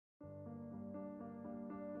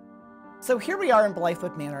So here we are in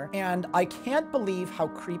Blythewood Manor, and I can't believe how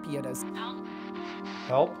creepy it is.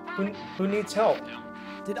 Help? Who needs help?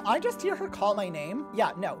 Did I just hear her call my name?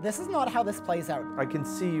 Yeah, no, this is not how this plays out. I can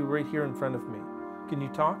see you right here in front of me. Can you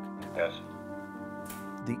talk? Yes.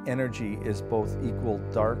 The energy is both equal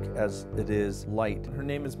dark as it is light. Her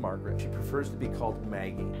name is Margaret. She prefers to be called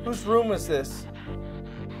Maggie. Whose room is this?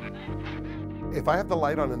 If I have the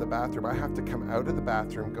light on in the bathroom, I have to come out of the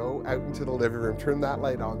bathroom, go out into the living room, turn that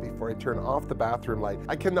light on before I turn off the bathroom light.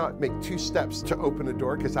 I cannot make 2 steps to open a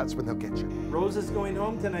door because that's when they'll get you. Rose is going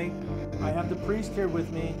home tonight. I have the priest here with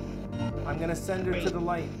me. I'm gonna send her to the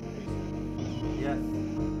light. Yes.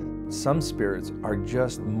 Some spirits are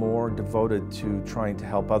just more devoted to trying to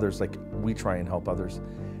help others, like we try and help others.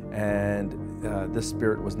 And this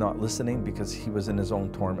spirit was not listening because he was in his own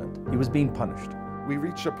torment. He was being punished. We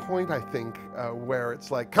reach a point, I think, where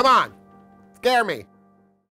it's like, come on, scare me.